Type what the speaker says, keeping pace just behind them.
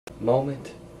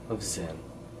Moment of Zen.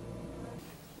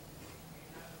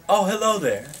 Oh, hello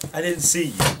there. I didn't see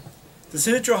you. The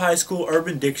Central High School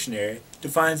Urban Dictionary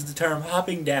defines the term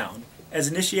hopping down as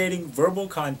initiating verbal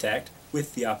contact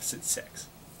with the opposite sex.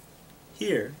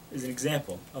 Here is an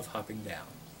example of hopping down.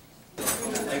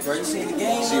 Hey bro, you seen the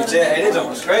game? See, hey, that joke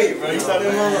was great, bro. You saw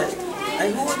that mother?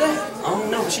 Hey, who was that? I don't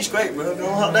know, but she's great, bro. Go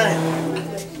on, hop down.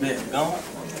 Bet, go on.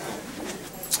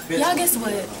 Y'all guess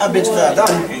what? I bet you $5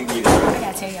 you can't get it. I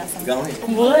gotta tell y'all something. Go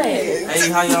ahead. What? Hey,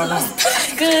 how y'all doing?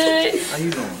 Good. How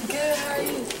you doing? Good, how are you?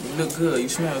 You look good. You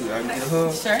smell good. I can get a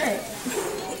hug? Sure.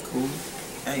 Cool.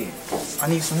 Hey, I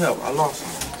need some help. I lost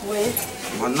some. With?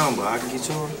 My number. I can get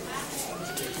yours?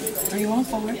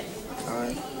 314.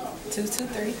 Alright.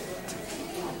 223.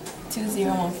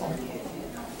 2014.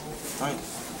 Thanks.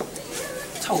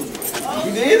 Told you.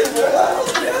 You did it, bro.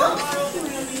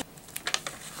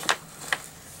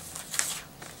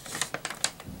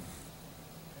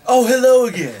 Oh, hello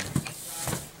again.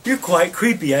 You're quite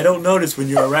creepy. I don't notice when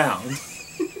you're around.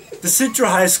 The Central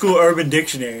High School Urban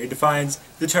Dictionary defines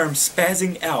the term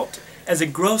spazzing out as a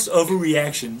gross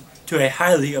overreaction to a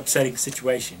highly upsetting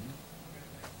situation.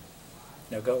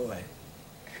 Now go away.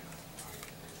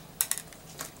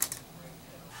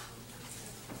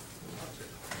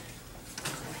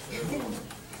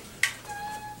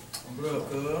 What up,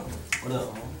 cuz? What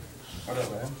up, man? What up,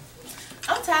 man?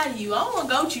 I'm tired of you. I don't want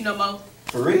to go with you no more.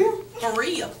 For real? For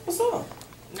real. What's up?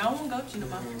 I don't want to go with you no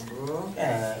more. Bro.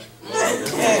 Yeah.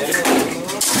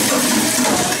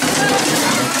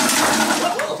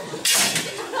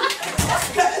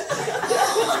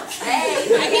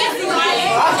 Hey, I can't see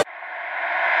why.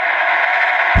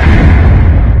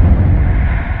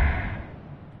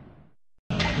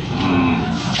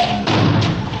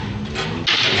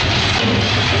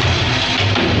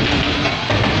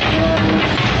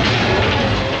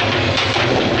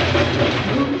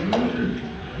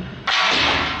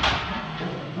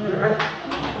 Zen.